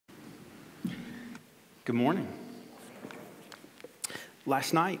Good morning.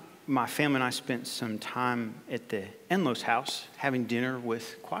 Last night, my family and I spent some time at the Enlos house having dinner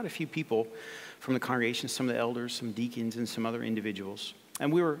with quite a few people from the congregation, some of the elders, some deacons, and some other individuals.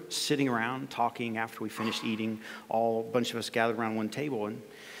 And we were sitting around talking after we finished eating, a bunch of us gathered around one table. And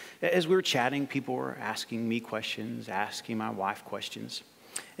as we were chatting, people were asking me questions, asking my wife questions.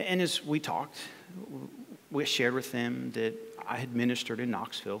 And as we talked, we shared with them that I had ministered in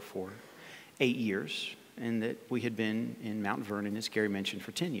Knoxville for 8 years, and that we had been in Mount Vernon, as Gary mentioned,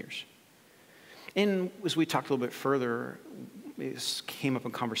 for 10 years. And as we talked a little bit further, it came up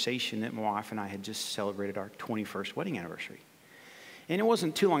in conversation that my wife and I had just celebrated our 21st wedding anniversary. And it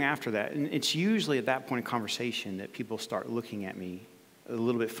wasn't too long after that, and it's usually at that point in conversation that people start looking at me a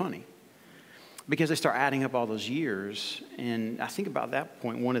little bit funny, because they start adding up all those years. And I think about that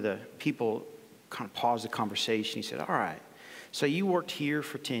point, one of the people kind of paused the conversation. He said, "All right, so you worked here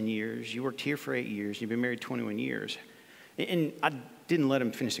for 10 years, you worked here for 8 years, you've been married 21 years. And I didn't let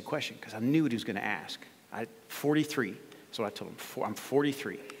him finish the question because I knew what he was going to ask. 43, that's what I told him. I'm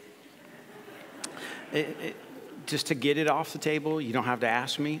 43. Just to get it off the table, you don't have to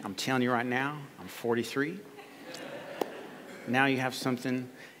ask me. I'm telling you right now, I'm 43. Now you have something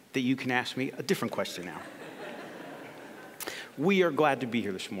that you can ask me, a different question now. We are glad to be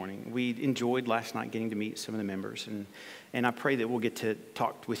here this morning. We enjoyed last night getting to meet some of the members, and I pray that we'll get to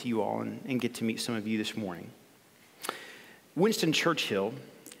talk with you all and get to meet some of you this morning. Winston Churchill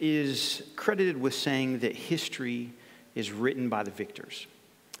is credited with saying that history is written by the victors.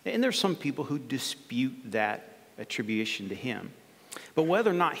 And there's some people who dispute that attribution to him. But whether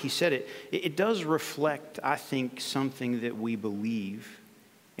or not he said it, it does reflect, I think, something that we believe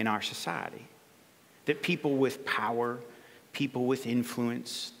in our society. That people with power, people with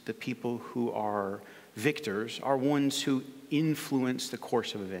influence, the people who are victors, are ones who influence the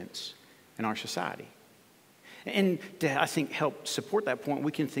course of events in our society. And to, I think, help support that point,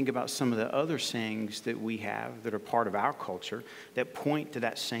 we can think about some of the other sayings that we have that are part of our culture that point to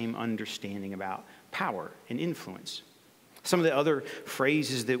that same understanding about power and influence. Some of the other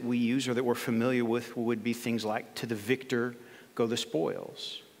phrases that we use or that we're familiar with would be things like, "To the victor go the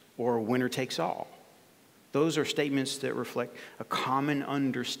spoils," or "Winner takes all." Those are statements that reflect a common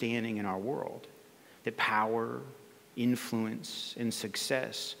understanding in our world that power, influence, and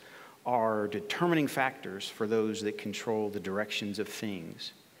success are determining factors for those that control the directions of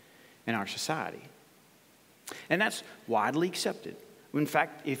things in our society. And that's widely accepted. In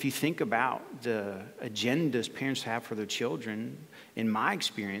fact, if you think about the agendas parents have for their children, in my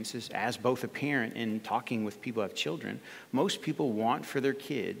experiences as both a parent and talking with people who have children, most people want for their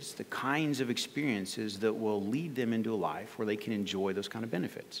kids the kinds of experiences that will lead them into a life where they can enjoy those kind of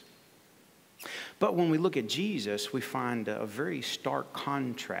benefits. But when we look at Jesus, we find a very stark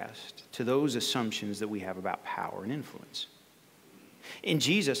contrast to those assumptions that we have about power and influence. In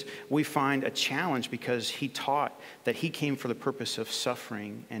Jesus, we find a challenge because he taught that he came for the purpose of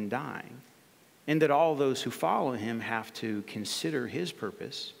suffering and dying, and that all those who follow him have to consider his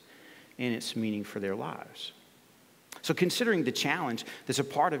purpose and its meaning for their lives. So considering the challenge that's a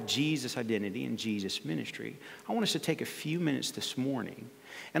part of Jesus' identity and Jesus' ministry, I want us to take a few minutes this morning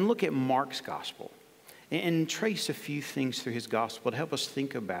and look at Mark's gospel and trace a few things through his gospel to help us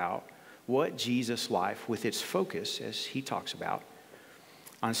think about what Jesus' life, with its focus, as he talks about,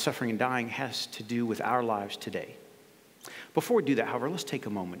 on suffering and dying, has to do with our lives today. Before we do that, however, let's take a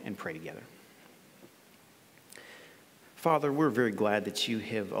moment and pray together. Father, we're very glad that you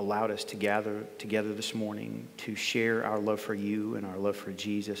have allowed us to gather together this morning to share our love for you and our love for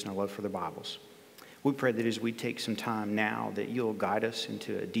Jesus and our love for the Bibles. We pray that as we take some time now, that you'll guide us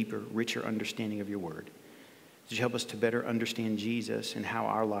into a deeper, richer understanding of your word. That you help us to better understand Jesus and how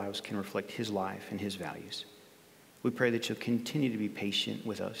our lives can reflect his life and his values. We pray that you'll continue to be patient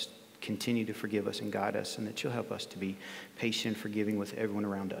with us, continue to forgive us and guide us, and that you'll help us to be patient and forgiving with everyone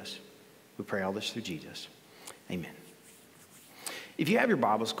around us. We pray all this through Jesus. Amen. If you have your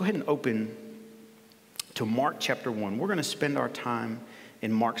Bibles, go ahead and open to Mark chapter 1. We're going to spend our time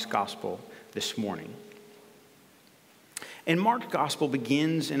in Mark's gospel this morning. And Mark's gospel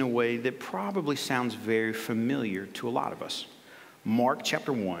begins in a way that probably sounds very familiar to a lot of us. Mark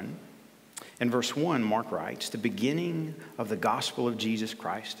chapter 1. In verse 1, Mark writes, "The beginning of the gospel of Jesus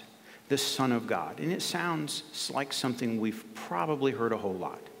Christ, the Son of God." And it sounds like something we've probably heard a whole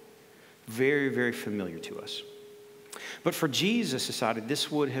lot. Very, very familiar to us. But for Jesus' society, this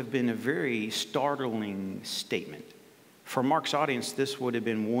would have been a very startling statement. For Mark's audience, this would have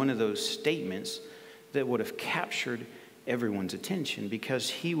been one of those statements that would have captured everyone's attention because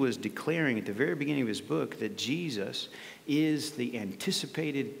he was declaring at the very beginning of his book that Jesus is the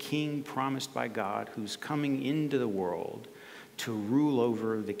anticipated king promised by God who's coming into the world to rule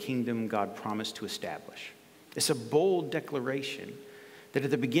over the kingdom God promised to establish. It's a bold declaration that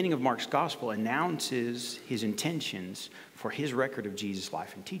at the beginning of Mark's gospel announces his intentions for his record of Jesus'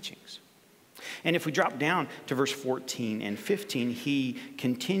 life and teachings. And if we drop down to verse 14 and 15, he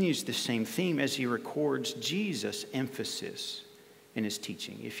continues the same theme as he records Jesus' emphasis in his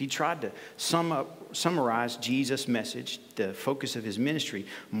teaching. If he tried to summarize Jesus' message, the focus of his ministry,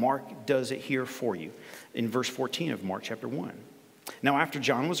 Mark does it here for you in verse 14 of Mark chapter 1. Now, after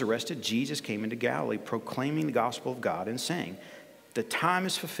John was arrested, Jesus came into Galilee proclaiming the gospel of God and saying, "The time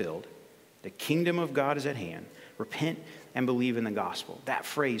is fulfilled, the kingdom of God is at hand. Repent and believe in the gospel." That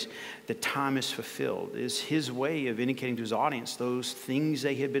phrase, "the time is fulfilled," is his way of indicating to his audience those things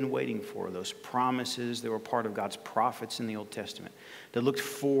they had been waiting for, those promises that were part of God's prophets in the Old Testament that looked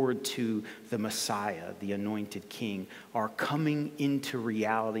forward to the Messiah, the anointed king, are coming into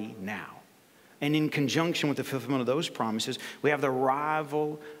reality now. And in conjunction with the fulfillment of those promises, we have the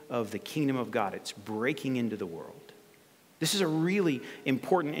arrival of the kingdom of God. It's breaking into the world. This is a really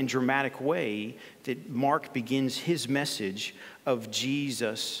important and dramatic way that Mark begins his message of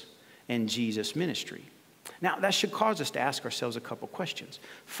Jesus and Jesus' ministry. Now, that should cause us to ask ourselves a couple questions.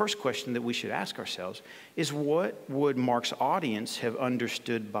 First question that we should ask ourselves is, what would Mark's audience have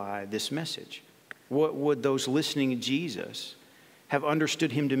understood by this message? What would those listening to Jesus have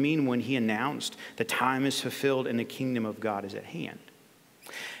understood him to mean when he announced the time is fulfilled and the kingdom of God is at hand?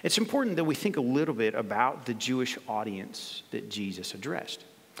 It's important that we think a little bit about the Jewish audience that Jesus addressed.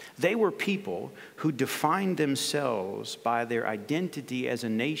 They were people who defined themselves by their identity as a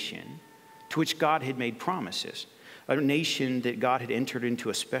nation to which God had made promises, a nation that God had entered into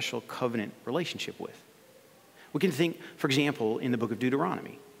a special covenant relationship with. We can think, for example, in the book of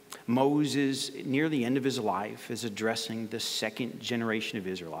Deuteronomy. Moses, near the end of his life, is addressing the second generation of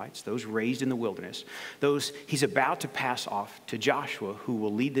Israelites, those raised in the wilderness, those he's about to pass off to Joshua, who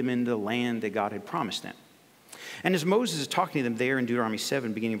will lead them into the land that God had promised them. And as Moses is talking to them there in Deuteronomy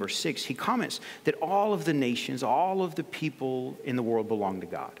 7, beginning verse 6, he comments that all of the nations, all of the people in the world belong to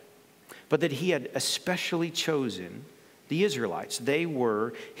God, but that he had especially chosen the Israelites. They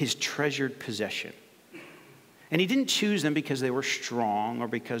were his treasured possession. And he didn't choose them because they were strong or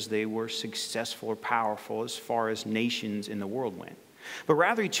because they were successful or powerful as far as nations in the world went. But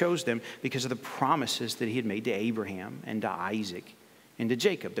rather he chose them because of the promises that he had made to Abraham and to Isaac and to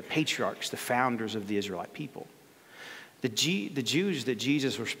Jacob, the patriarchs, the founders of the Israelite people. The Jews that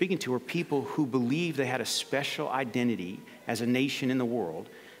Jesus was speaking to were people who believed they had a special identity as a nation in the world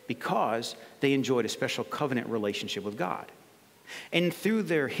because they enjoyed a special covenant relationship with God. And through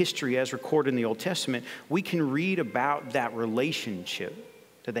their history as recorded in the Old Testament, we can read about that relationship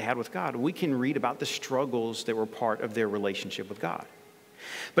that they had with God. We can read about the struggles that were part of their relationship with God.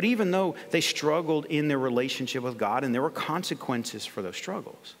 But even though they struggled in their relationship with God and there were consequences for those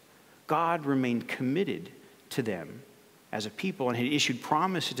struggles, God remained committed to them as a people and had issued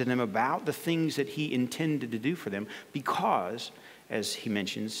promises to them about the things that he intended to do for them because, as he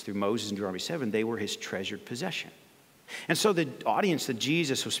mentions through Moses in Deuteronomy 7, they were his treasured possession. And so the audience that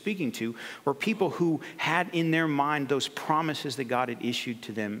Jesus was speaking to were people who had in their mind those promises that God had issued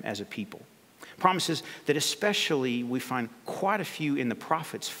to them as a people. Promises that especially we find quite a few in the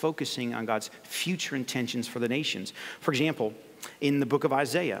prophets focusing on God's future intentions for the nations. For example, in the book of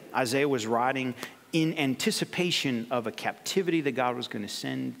Isaiah, Isaiah was writing in anticipation of a captivity that God was going to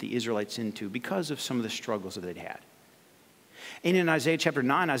send the Israelites into because of some of the struggles that they'd had. And in Isaiah chapter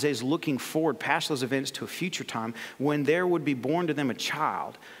 9, Isaiah is looking forward past those events to a future time when there would be born to them a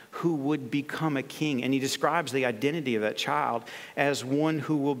child who would become a king. And he describes the identity of that child as one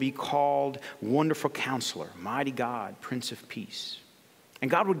who will be called Wonderful Counselor, Mighty God, Prince of Peace.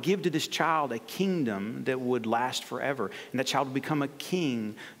 And God would give to this child a kingdom that would last forever. And that child would become a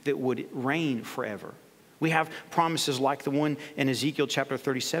king that would reign forever. We have promises like the one in Ezekiel chapter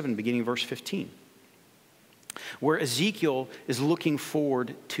 37, beginning verse 15. Where Ezekiel is looking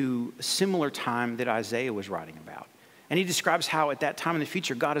forward to a similar time that Isaiah was writing about. And he describes how at that time in the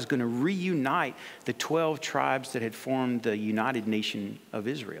future, God is going to reunite the 12 tribes that had formed the united nation of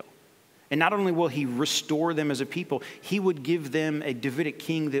Israel. And not only will he restore them as a people, he would give them a Davidic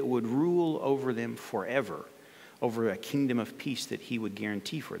king that would rule over them forever, over a kingdom of peace that he would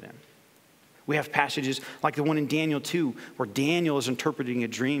guarantee for them. We have passages like the one in Daniel 2, where Daniel is interpreting a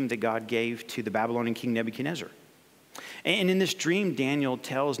dream that God gave to the Babylonian king Nebuchadnezzar. And in this dream, Daniel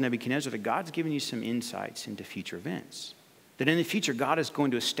tells Nebuchadnezzar that God's given you some insights into future events. That in the future, God is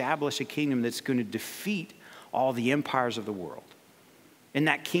going to establish a kingdom that's going to defeat all the empires of the world. And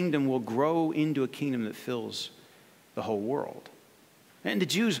that kingdom will grow into a kingdom that fills the whole world. And the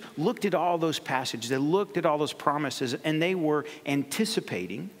Jews looked at all those passages, they looked at all those promises, and they were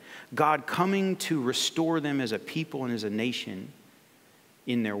anticipating God coming to restore them as a people and as a nation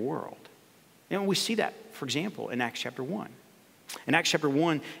in their world. And we see that, for example, in Acts chapter 1. In Acts chapter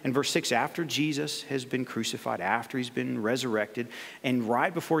 1 and verse 6, after Jesus has been crucified, after he's been resurrected, and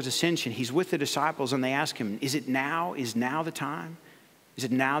right before his ascension, he's with the disciples, and they ask him, is now the time? Is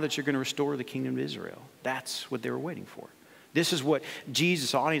it now that you're going to restore the kingdom of Israel? That's what they were waiting for. This is what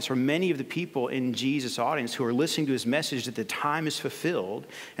Jesus' audience, or many of the people in Jesus' audience who are listening to his message that the time is fulfilled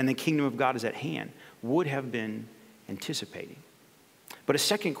and the kingdom of God is at hand, would have been anticipating. But a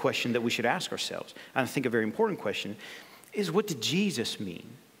second question that we should ask ourselves, and I think a very important question, is what did Jesus mean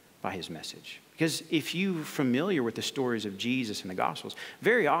by his message? Because if you're familiar with the stories of Jesus in the Gospels,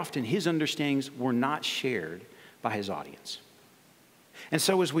 very often his understandings were not shared by his audience. And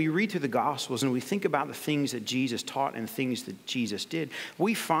so as we read through the Gospels and we think about the things that Jesus taught and things that Jesus did,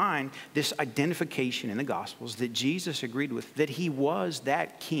 we find this identification in the Gospels that Jesus agreed with, that he was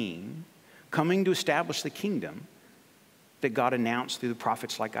that king coming to establish the kingdom that God announced through the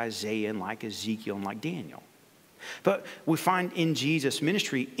prophets like Isaiah and like Ezekiel and like Daniel. But we find in Jesus'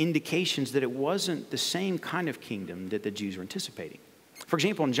 ministry indications that it wasn't the same kind of kingdom that the Jews were anticipating. For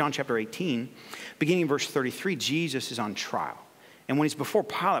example, in John chapter 18, beginning in verse 33, Jesus is on trial. And when he's before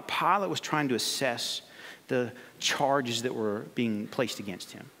Pilate, Pilate was trying to assess the charges that were being placed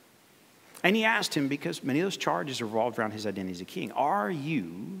against him. And he asked him, because many of those charges revolved around his identity as a king, are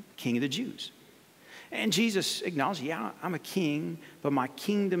you king of the Jews? And Jesus acknowledged, yeah, I'm a king, but my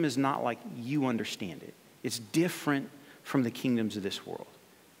kingdom is not like you understand it. It's different from the kingdoms of this world.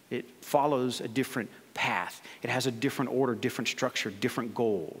 It follows a different path. It has a different order, different structure, different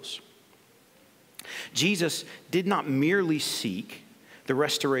goals. Jesus did not merely seek the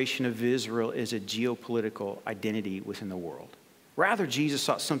restoration of Israel as a geopolitical identity within the world. Rather, Jesus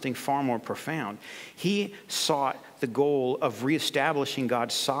sought something far more profound. He sought the goal of reestablishing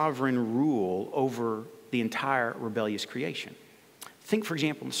God's sovereign rule over the entire rebellious creation. Think, for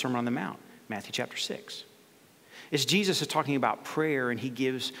example, in the Sermon on the Mount, Matthew chapter 6. As Jesus is talking about prayer and he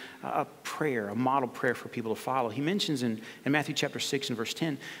gives a prayer, a model prayer for people to follow, he mentions in Matthew chapter 6 and verse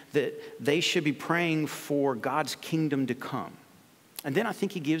 10 that they should be praying for God's kingdom to come. And then I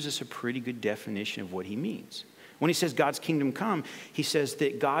think he gives us a pretty good definition of what he means. When he says God's kingdom come, he says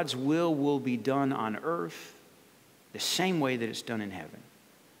that God's will be done on earth the same way that it's done in heaven.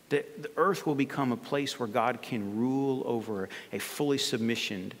 That the earth will become a place where God can rule over a fully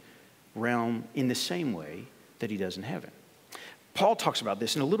submissioned realm in the same way that he does in heaven. Paul talks about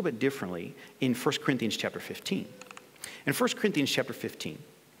this in a little bit differently in 1 Corinthians chapter 15. In 1 Corinthians chapter 15,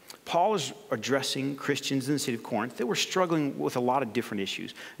 Paul is addressing Christians in the city of Corinth that were struggling with a lot of different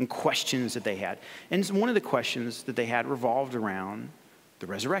issues and questions that they had. And one of the questions that they had revolved around the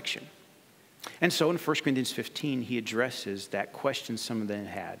resurrection. And so in 1 Corinthians 15, he addresses that question some of them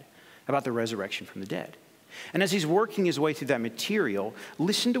had about the resurrection from the dead. And as he's working his way through that material,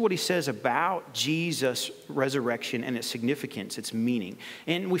 listen to what he says about Jesus' resurrection and its significance, its meaning.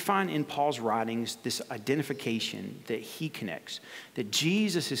 And we find in Paul's writings this identification that he connects, that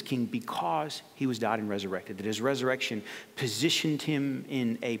Jesus is king because he was died and resurrected, that his resurrection positioned him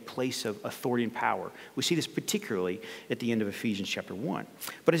in a place of authority and power. We see this particularly at the end of Ephesians chapter 1.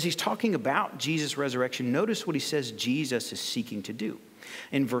 But as he's talking about Jesus' resurrection, notice what he says Jesus is seeking to do.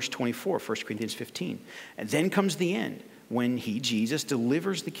 In verse 24, 1 Corinthians 15. And then comes the end, when he, Jesus,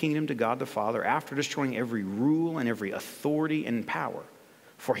 delivers the kingdom to God the Father after destroying every rule and every authority and power.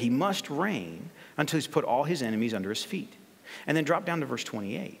 For he must reign until he's put all his enemies under his feet. And then drop down to verse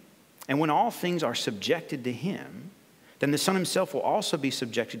 28. And when all things are subjected to him, then the Son himself will also be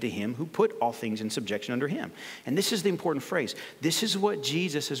subjected to him who put all things in subjection under him. And this is the important phrase. This is what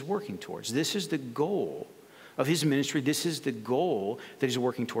Jesus is working towards. This is the goal of his ministry. This is the goal that he's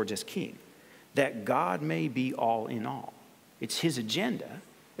working towards as king, that God may be all in all. It's his agenda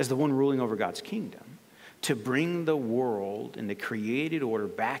as the one ruling over God's kingdom to bring the world and the created order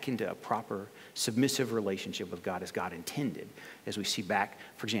back into a proper submissive relationship with God as God intended, as we see back,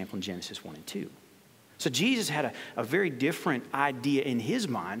 for example, in Genesis 1 and 2. So Jesus had a very different idea in his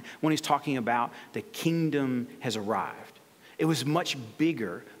mind when he's talking about the kingdom has arrived. It was much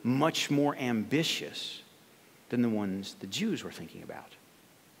bigger, much more ambitious than the ones the Jews were thinking about.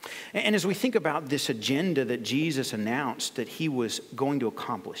 And as we think about this agenda that Jesus announced that he was going to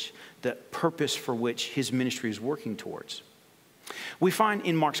accomplish, the purpose for which his ministry is working towards, We find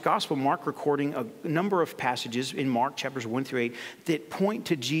in Mark's gospel, Mark recording a number of passages in Mark chapters 1 through 8 that point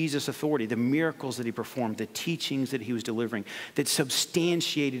to Jesus' authority, the miracles that he performed, the teachings that he was delivering, that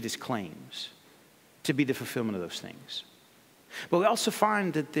substantiated his claims to be the fulfillment of those things. But we also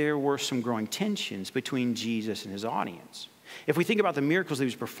find that there were some growing tensions between Jesus and his audience. If we think about the miracles that he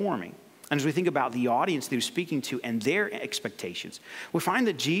was performing, and as we think about the audience that he was speaking to and their expectations, we find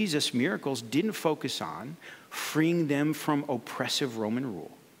that Jesus' miracles didn't focus on freeing them from oppressive Roman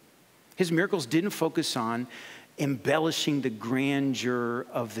rule. His miracles didn't focus on embellishing the grandeur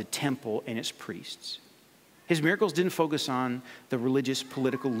of the temple and its priests. His miracles didn't focus on the religious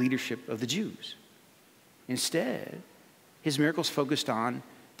political leadership of the Jews. Instead, his miracles focused on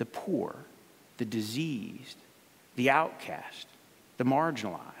the poor, the diseased, the outcast, the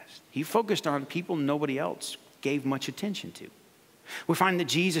marginalized. He focused on people nobody else gave much attention to. We find that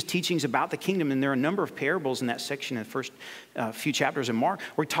Jesus' teachings about the kingdom, and there are a number of parables in that section in the first few chapters of Mark,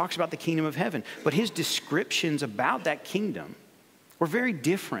 where he talks about the kingdom of heaven. But his descriptions about that kingdom were very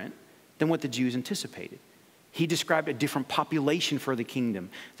different than what the Jews anticipated. He described a different population for the kingdom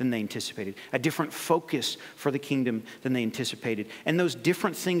than they anticipated, a different focus for the kingdom than they anticipated. And those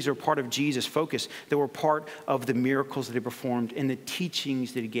different things are part of Jesus' focus that were part of the miracles that he performed and the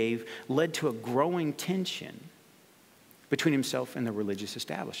teachings that he gave led to a growing tension between himself and the religious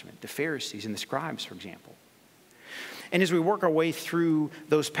establishment, the Pharisees and the scribes, for example. And as we work our way through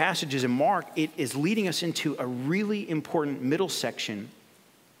those passages in Mark, it is leading us into a really important middle section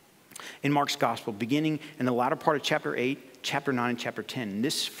in Mark's gospel, beginning in the latter part of chapter 8, chapter 9, and chapter 10. And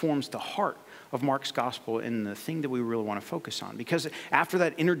this forms the heart of Mark's gospel and the thing that we really want to focus on. Because after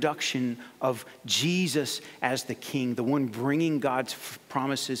that introduction of Jesus as the king, the one bringing God's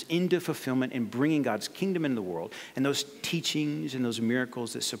promises into fulfillment and bringing God's kingdom into the world, and those teachings and those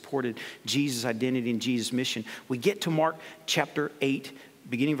miracles that supported Jesus' identity and Jesus' mission, we get to Mark chapter 8,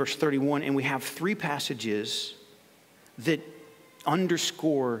 beginning verse 31, and we have three passages that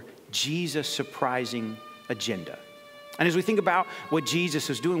underscore Jesus' surprising agenda. And as we think about what Jesus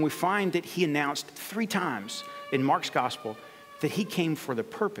is doing, we find that he announced 3 times in Mark's gospel that he came for the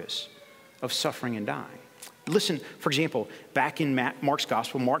purpose of suffering and dying. Listen, for example, back in Mark's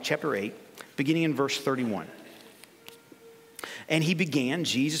gospel, Mark chapter 8, beginning in verse 31. And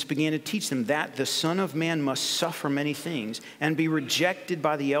Jesus began to teach them that the Son of Man must suffer many things and be rejected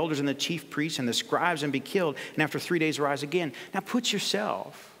by the elders and the chief priests and the scribes and be killed, and after 3 days rise again. Now put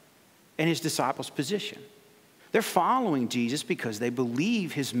yourself in his disciples' position. They're following Jesus because they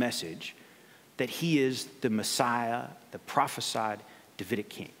believe his message that he is the Messiah, the prophesied Davidic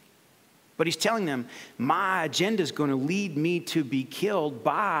king. But he's telling them, my agenda is going to lead me to be killed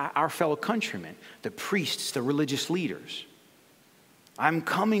by our fellow countrymen, the priests, the religious leaders. I'm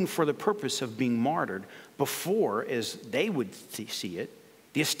coming for the purpose of being martyred before, as they would see it,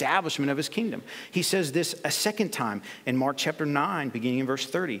 the establishment of his kingdom. He says this a second time in Mark chapter 9, beginning in verse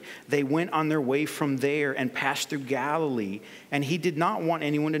 30. They went on their way from there and passed through Galilee, and he did not want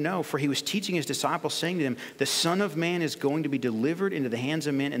anyone to know, for he was teaching his disciples, saying to them, the Son of Man is going to be delivered into the hands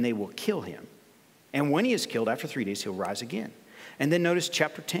of men, and they will kill him. And when he is killed, after 3 days, he'll rise again. And then notice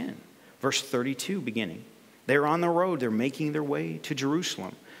chapter 10, verse 32 beginning. They're on the road. They're making their way to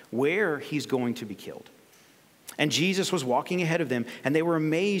Jerusalem, where he's going to be killed. And Jesus was walking ahead of them, and they were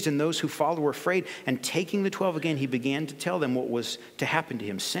amazed, and those who followed were afraid. And taking the 12 again, he began to tell them what was to happen to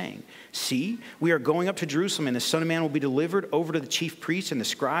him, saying, see, we are going up to Jerusalem, and the Son of Man will be delivered over to the chief priests and the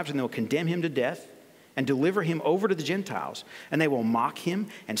scribes, and they will condemn him to death and deliver him over to the Gentiles. And they will mock him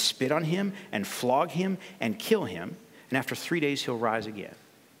and spit on him and flog him and kill him. And after 3 days, he'll rise again.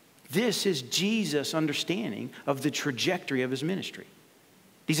 This is Jesus' understanding of the trajectory of his ministry.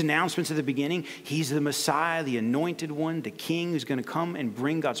 These announcements at the beginning, he's the Messiah, the anointed one, the king who's going to come and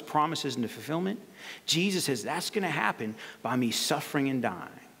bring God's promises into fulfillment. Jesus says that's going to happen by me suffering and dying.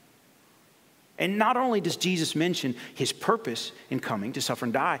 And not only does Jesus mention his purpose in coming to suffer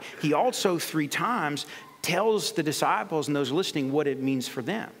and die, he also 3 times tells the disciples and those listening what it means for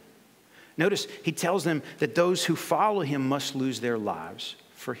them. Notice he tells them that those who follow him must lose their lives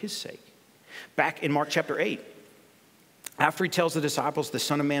for his sake. Back in Mark chapter 8, after he tells the disciples the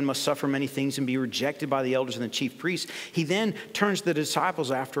Son of Man must suffer many things and be rejected by the elders and the chief priests, he then turns to the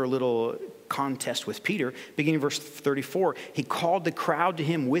disciples after a little contest with Peter. Beginning verse 34, he called the crowd to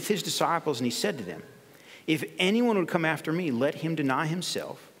him with his disciples, and he said to them, if anyone would come after me, let him deny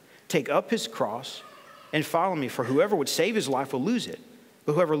himself, take up his cross, and follow me. For whoever would save his life will lose it,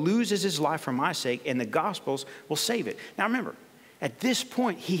 but whoever loses his life for my sake and the gospel's will save it. Now remember, at this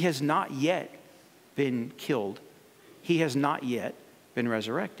point, he has not yet been killed. He has not yet been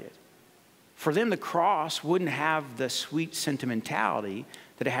resurrected. For them, the cross wouldn't have the sweet sentimentality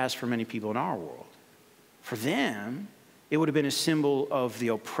that it has for many people in our world. For them, it would have been a symbol of the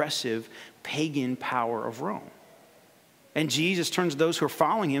oppressive pagan power of Rome. And Jesus turns to those who are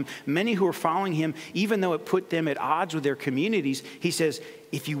following him, many who are following him, even though it put them at odds with their communities, he says,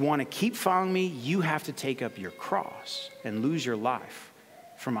 if you want to keep following me, you have to take up your cross and lose your life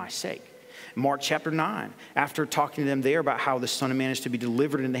for my sake. Mark chapter 9, after talking to them there about how the Son of Man is to be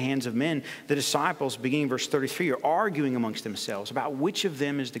delivered into the hands of men, the disciples, beginning verse 33, are arguing amongst themselves about which of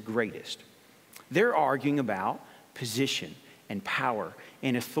them is the greatest. They're arguing about position and power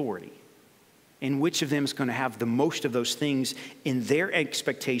and authority, and which of them is going to have the most of those things in their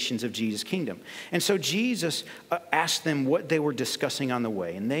expectations of Jesus' kingdom. And so Jesus asked them what they were discussing on the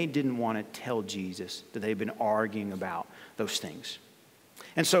way, and they didn't want to tell Jesus that they'd been arguing about those things.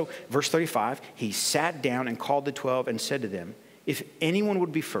 And so, verse 35, he sat down and called the 12 and said to them, if anyone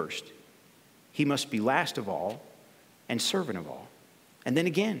would be first, he must be last of all and servant of all. And then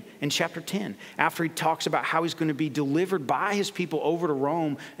again, in chapter 10, after he talks about how he's going to be delivered by his people over to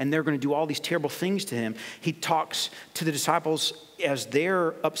Rome and they're going to do all these terrible things to him, he talks to the disciples as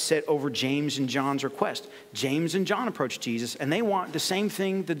they're upset over James and John's request. James and John approach Jesus and they want the same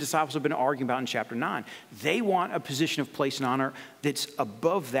thing the disciples have been arguing about in chapter 9. They want a position of place and honor that's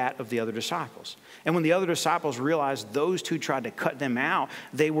above that of the other disciples. And when the other disciples realized those two tried to cut them out,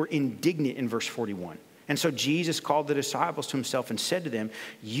 they were indignant in verse 41. And so Jesus called the disciples to himself and said to them,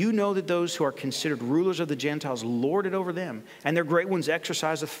 you know that those who are considered rulers of the Gentiles lord it over them, and their great ones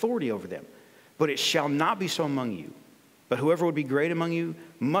exercise authority over them. But it shall not be so among you. But whoever would be great among you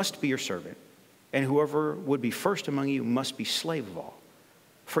must be your servant, and whoever would be first among you must be slave of all.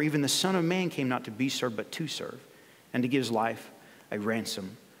 For even the Son of Man came not to be served, but to serve, and to give his life a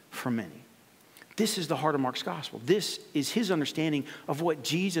ransom for many. This is the heart of Mark's gospel. This is his understanding of what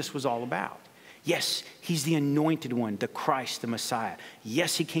Jesus was all about. Yes, he's the anointed one, the Christ, the Messiah.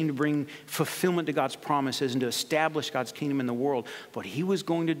 Yes, he came to bring fulfillment to God's promises and to establish God's kingdom in the world, but he was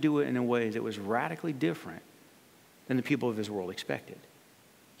going to do it in a way that was radically different than the people of his world expected.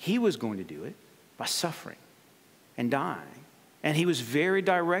 He was going to do it by suffering and dying. And he was very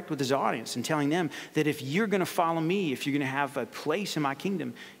direct with his audience and telling them that if you're going to follow me, if you're going to have a place in my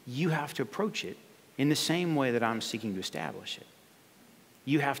kingdom, you have to approach it in the same way that I'm seeking to establish it.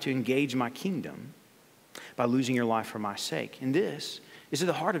 You have to engage my kingdom by losing your life for my sake. And this is at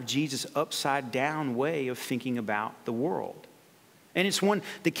the heart of Jesus' upside down way of thinking about the world. And it's one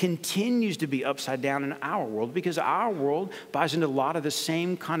that continues to be upside down in our world because our world buys into a lot of the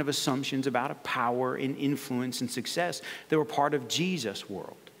same kind of assumptions about a power and influence and success that were part of Jesus'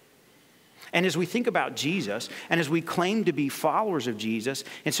 world. And as we think about Jesus, and as we claim to be followers of Jesus,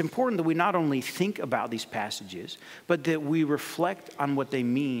 it's important that we not only think about these passages, but that we reflect on what they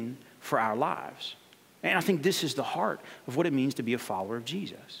mean for our lives. And I think this is the heart of what it means to be a follower of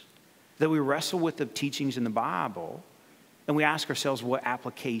Jesus. That we wrestle with the teachings in the Bible, and we ask ourselves what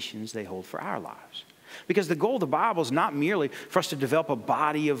applications they hold for our lives. Because the goal of the Bible is not merely for us to develop a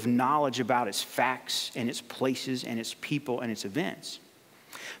body of knowledge about its facts and its places and its people and its events,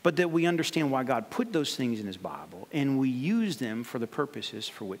 but that we understand why God put those things in his Bible and we use them for the purposes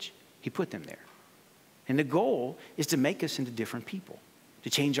for which he put them there. And the goal is to make us into different people, to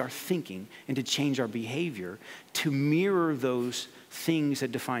change our thinking and to change our behavior, to mirror those things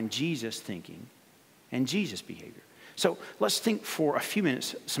that define Jesus' thinking and Jesus' behavior. So let's think for a few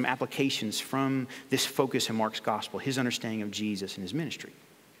minutes some applications from this focus in Mark's gospel, his understanding of Jesus and his ministry.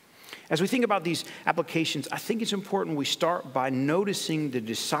 As we think about these applications, I think it's important we start by noticing the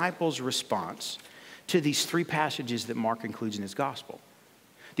disciples' response to these three passages that Mark includes in his gospel.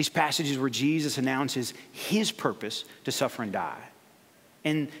 These passages where Jesus announces his purpose to suffer and die,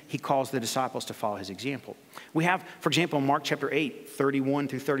 and he calls the disciples to follow his example. We have, for example, in Mark chapter 8, 31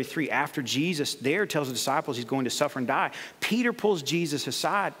 through 33, after Jesus there tells the disciples he's going to suffer and die, Peter pulls Jesus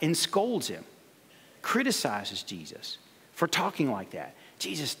aside and scolds him, criticizes Jesus for talking like that.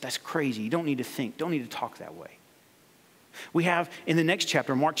 Jesus, that's crazy. You don't need to think. Don't need to talk that way. We have in the next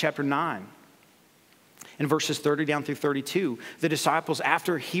chapter, Mark chapter 9, in verses 30 down through 32, the disciples,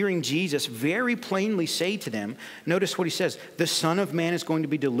 after hearing Jesus very plainly say to them, notice what he says, the Son of Man is going to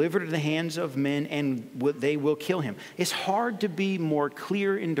be delivered into the hands of men and they will kill him. It's hard to be more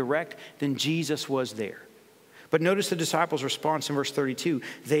clear and direct than Jesus was there. But notice the disciples' response in verse 32.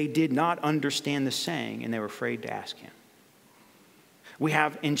 They did not understand the saying and they were afraid to ask him. We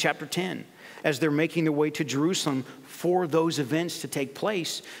have in chapter 10, as they're making their way to Jerusalem for those events to take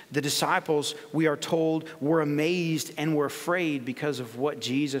place, the disciples, we are told, were amazed and were afraid because of what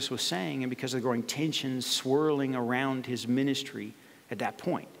Jesus was saying and because of the growing tensions swirling around his ministry at that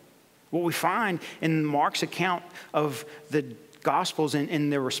point. What we find in Mark's account of the Gospels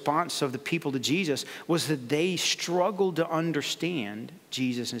and the response of the people to Jesus was that they struggled to understand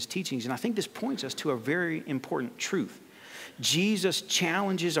Jesus and his teachings. And I think this points us to a very important truth. Jesus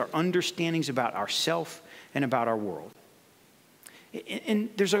challenges our understandings about ourselves and about our world. And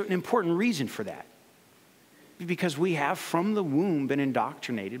there's an important reason for that. Because we have from the womb been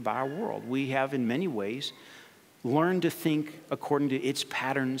indoctrinated by our world. We have in many ways learned to think according to its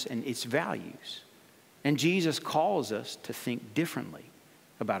patterns and its values. And Jesus calls us to think differently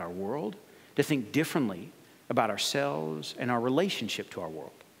about our world, to think differently about ourselves and our relationship to our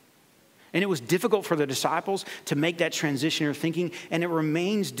world. And it was difficult for the disciples to make that transition in thinking, and it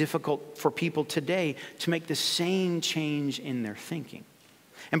remains difficult for people today to make the same change in their thinking.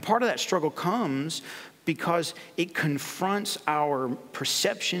 And part of that struggle comes because it confronts our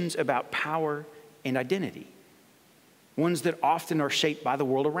perceptions about power and identity, ones that often are shaped by the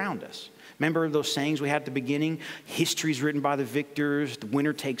world around us. Remember those sayings we had at the beginning? History's written by the victors, the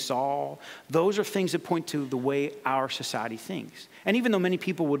winner takes all. Those are things that point to the way our society thinks. And even though many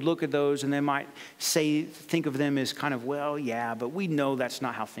people would look at those and they might think of them as kind of, well, yeah, but we know that's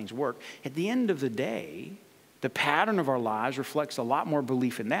not how things work. At the end of the day, the pattern of our lives reflects a lot more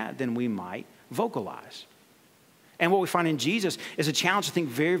belief in that than we might vocalize. And what we find in Jesus is a challenge to think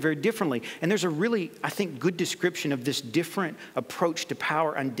very, very differently. And there's a really, I think, good description of this different approach to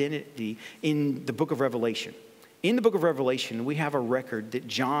power identity in the book of Revelation. In the book of Revelation, we have a record that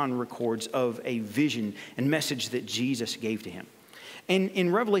John records of a vision and message that Jesus gave to him. And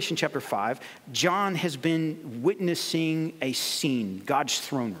in Revelation chapter 5, John has been witnessing a scene, God's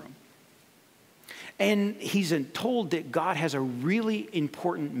throne room. And he's told that God has a really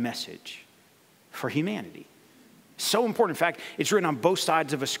important message for humanity. So important. In fact, it's written on both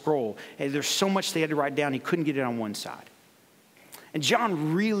sides of a scroll. And there's so much they had to write down, he couldn't get it on one side. And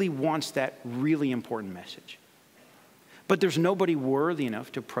John really wants that really important message. But there's nobody worthy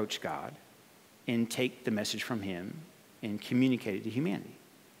enough to approach God and take the message from him and communicate it to humanity.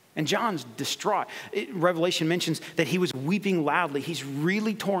 And John's distraught. Revelation mentions that he was weeping loudly. He's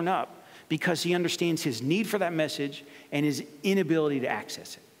really torn up because he understands his need for that message and his inability to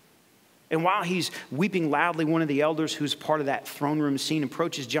access it. And while he's weeping loudly, one of the elders who's part of that throne room scene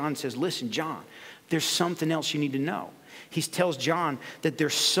approaches John and says, listen, John, there's something else you need to know. He tells John that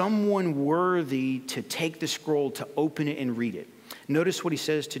there's someone worthy to take the scroll, to open it and read it. Notice what he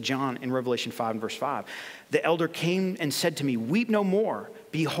says to John in Revelation 5 and verse 5. The elder came and said to me, weep no more.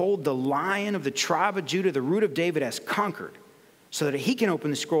 Behold, the Lion of the tribe of Judah, the root of David, has conquered, so that he can open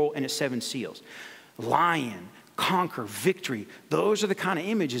the scroll and its 7 seals. Lion, conquer, victory. Those are the kind of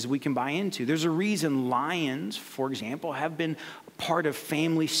images we can buy into. There's a reason lions, for example, have been part of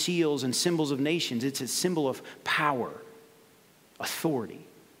family seals and symbols of nations. It's a symbol of power, authority.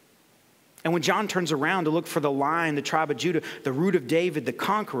 And when John turns around to look for the Lion, the tribe of Judah, the root of David, the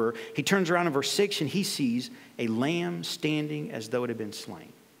conqueror, he turns around in verse 6 and he sees a lamb standing as though it had been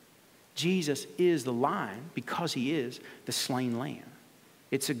slain. Jesus is the Lion because he is the slain lamb.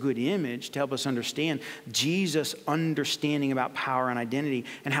 It's a good image to help us understand Jesus' understanding about power and identity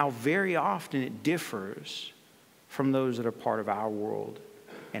and how very often it differs from those that are part of our world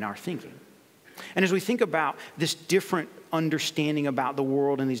and our thinking. And as we think about this different understanding about the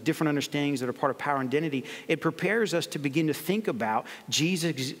world and these different understandings that are part of power and identity, it prepares us to begin to think about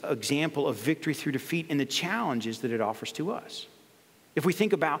Jesus' example of victory through defeat and the challenges that it offers to us. If we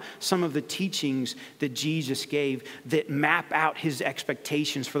think about some of the teachings that Jesus gave that map out his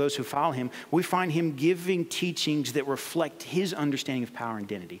expectations for those who follow him, we find him giving teachings that reflect his understanding of power and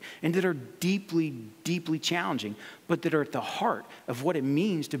identity and that are deeply, deeply challenging, but that are at the heart of what it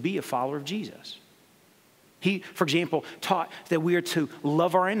means to be a follower of Jesus. He, for example, taught that we are to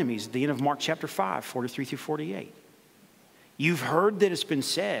love our enemies at the end of Mark chapter 5, 43 through 48. You've heard that it's been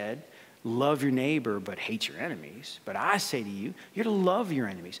said, love your neighbor, but hate your enemies. But I say to you, you're to love your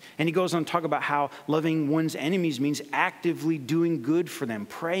enemies. And he goes on to talk about how loving one's enemies means actively doing good for them,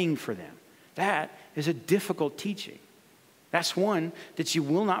 praying for them. That is a difficult teaching. That's one that you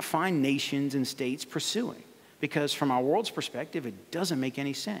will not find nations and states pursuing because from our world's perspective, it doesn't make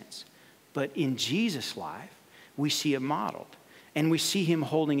any sense. But in Jesus' life, we see it modeled. And we see him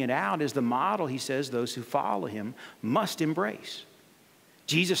holding it out as the model, he says, those who follow him must embrace.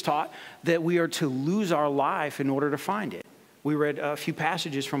 Jesus taught that we are to lose our life in order to find it. We read a few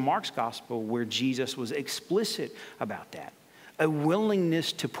passages from Mark's gospel where Jesus was explicit about that. A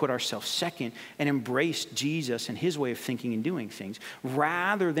willingness to put ourselves second and embrace Jesus and his way of thinking and doing things,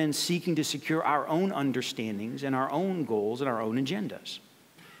 rather than seeking to secure our own understandings and our own goals and our own agendas.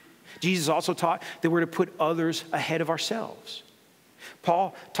 Jesus also taught that we're to put others ahead of ourselves.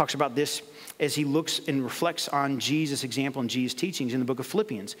 Paul talks about this as he looks and reflects on Jesus' example and Jesus' teachings in the book of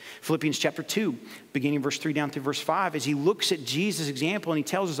Philippians. Philippians chapter 2, beginning verse 3 down through verse 5, as he looks at Jesus' example and he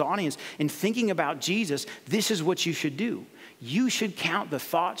tells his audience, in thinking about Jesus, this is what you should do. You should count the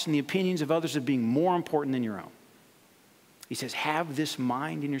thoughts and the opinions of others as being more important than your own. He says, have this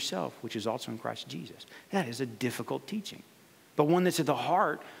mind in yourself, which is also in Christ Jesus. That is a difficult teaching, but one that's at the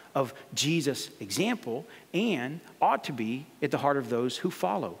heart of Jesus' example and ought to be at the heart of those who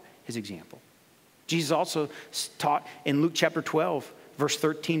follow his example. Jesus also taught in Luke chapter 12, verse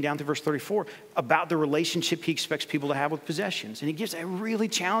 13 down to verse 34, about the relationship he expects people to have with possessions. And he gives a really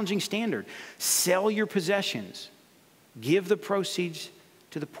challenging standard. Sell your possessions. Give the proceeds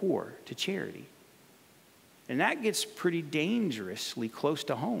to the poor, to charity. And that gets pretty dangerously close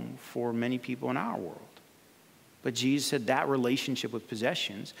to home for many people in our world. But Jesus said that relationship with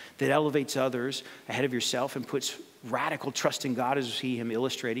possessions that elevates others ahead of yourself and puts radical trust in God, as we see him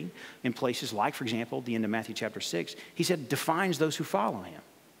illustrating in places like, for example, the end of Matthew chapter 6, he said defines those who follow him.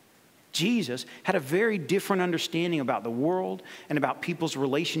 Jesus had a very different understanding about the world and about people's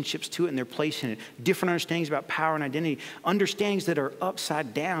relationships to it and their place in it. Different understandings about power and identity. Understandings that are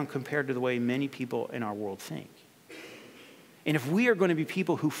upside down compared to the way many people in our world think. And if we are going to be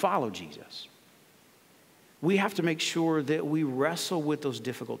people who follow Jesus, we have to make sure that we wrestle with those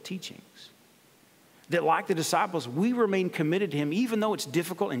difficult teachings. That like the disciples, we remain committed to him, even though it's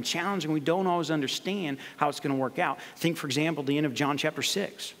difficult and challenging. We don't always understand how it's going to work out. Think, for example, the end of John chapter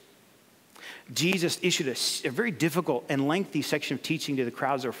 6. Jesus issued a very difficult and lengthy section of teaching to the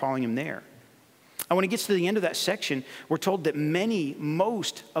crowds that were following him there. And when he gets to the end of that section, we're told that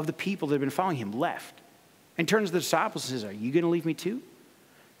most of the people that had been following him left. And turns to the disciples and says, are you going to leave me too?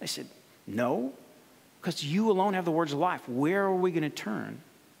 They said, no, because you alone have the words of life. Where are we going to turn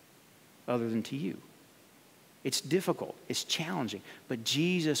other than to you? It's difficult, it's challenging, but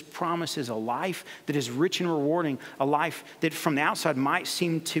Jesus promises a life that is rich and rewarding, a life that from the outside might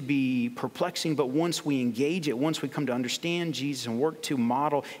seem to be perplexing, but once we engage it, once we come to understand Jesus and work to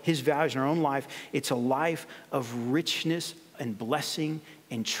model his values in our own life, it's a life of richness and blessing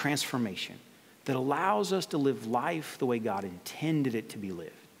and transformation that allows us to live life the way God intended it to be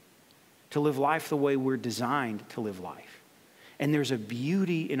lived, to live life the way we're designed to live life. And there's a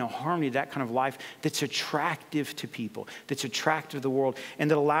beauty and a harmony to that kind of life that's attractive to people, that's attractive to the world,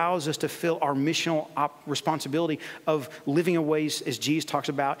 and that allows us to fill our missional responsibility of living in ways, as Jesus talks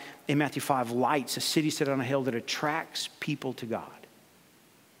about in Matthew 5, lights, a city set on a hill that attracts people to God.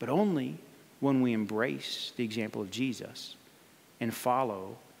 But only when we embrace the example of Jesus and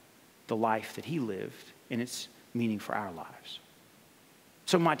follow the life that he lived and its meaning for our lives.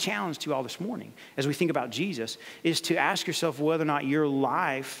 So my challenge to you all this morning, as we think about Jesus, is to ask yourself whether or not your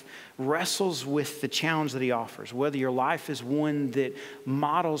life wrestles with the challenge that he offers, whether your life is one that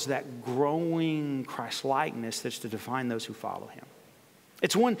models that growing Christ-likeness that's to define those who follow him.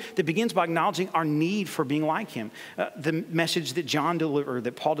 It's one that begins by acknowledging our need for being like him. The message that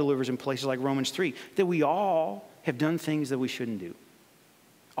that Paul delivers in places like Romans 3, that we all have done things that we shouldn't do.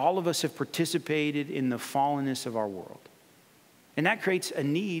 All of us have participated in the fallenness of our world. And that creates a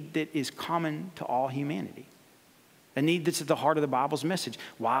need that is common to all humanity. A need that's at the heart of the Bible's message,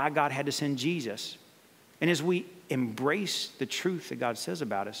 why God had to send Jesus. And as we embrace the truth that God says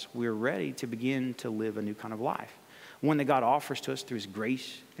about us, we're ready to begin to live a new kind of life. One that God offers to us through his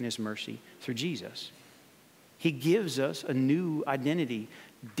grace and his mercy through Jesus. He gives us a new identity,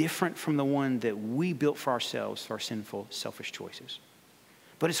 different from the one that we built for ourselves through our sinful, selfish choices.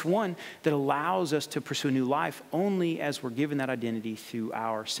 But it's one that allows us to pursue a new life only as we're given that identity through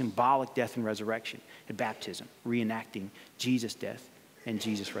our symbolic death and resurrection at baptism, reenacting Jesus' death and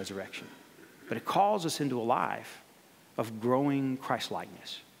Jesus' resurrection. But it calls us into a life of growing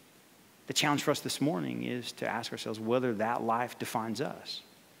Christ-likeness. The challenge for us this morning is to ask ourselves whether that life defines us.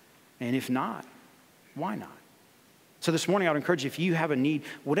 And if not, why not? So this morning, I would encourage you, if you have a need,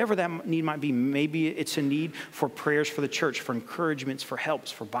 whatever that need might be, maybe it's a need for prayers for the church, for encouragements, for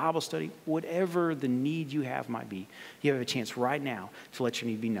helps, for Bible study, whatever the need you have might be, you have a chance right now to let your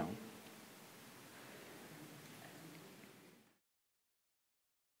need be known.